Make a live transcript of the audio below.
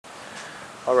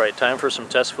Alright, time for some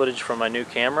test footage from my new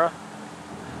camera.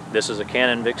 This is a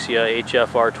Canon Vixia HF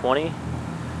R20.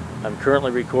 I'm currently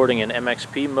recording in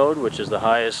MXP mode, which is the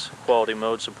highest quality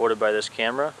mode supported by this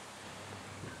camera.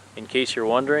 In case you're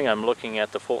wondering, I'm looking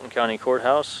at the Fulton County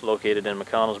Courthouse located in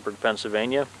McConnellsburg,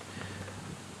 Pennsylvania.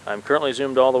 I'm currently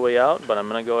zoomed all the way out, but I'm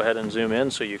going to go ahead and zoom in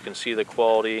so you can see the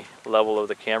quality level of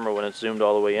the camera when it's zoomed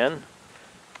all the way in.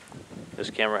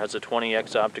 This camera has a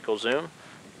 20x optical zoom.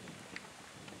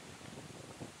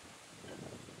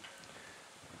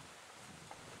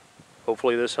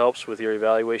 Hopefully this helps with your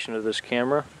evaluation of this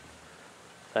camera.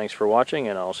 Thanks for watching,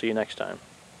 and I'll see you next time.